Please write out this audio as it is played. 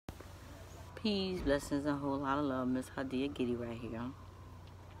Peace, blessings, and a whole lot of love. Miss Hadia Giddy right here.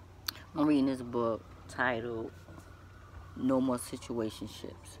 I'm reading this book titled No More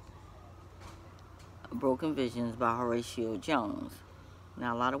Situationships. Broken Visions by Horatio Jones.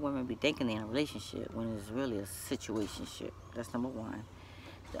 Now, a lot of women be thinking they're in a relationship when it's really a situationship. That's number one.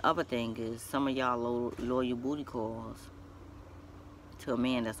 The other thing is some of y'all loyal booty calls to a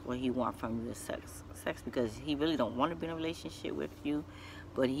man. That's what he want from you is sex. Sex because he really don't want to be in a relationship with you,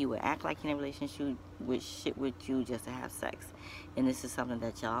 but he would act like in a relationship with you just to have sex. And this is something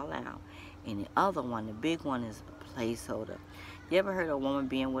that y'all allow. And the other one, the big one, is a placeholder. You ever heard of a woman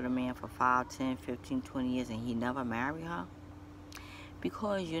being with a man for 5, 10, 15, 20 years and he never marry her?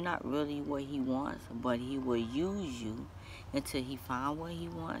 Because you're not really what he wants, but he will use you until he find what he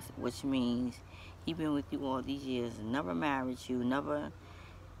wants, which means he been with you all these years, never married you, never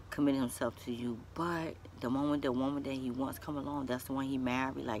committed himself to you, but the moment the woman that he wants come along, that's the one he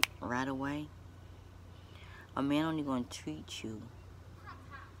married, like right away. A man only gonna treat you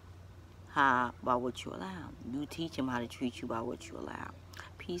by what you allow. You teach him how to treat you by what you allow.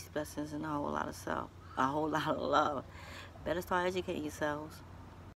 Peace, blessings, and a whole lot of love. Better start educating yourselves.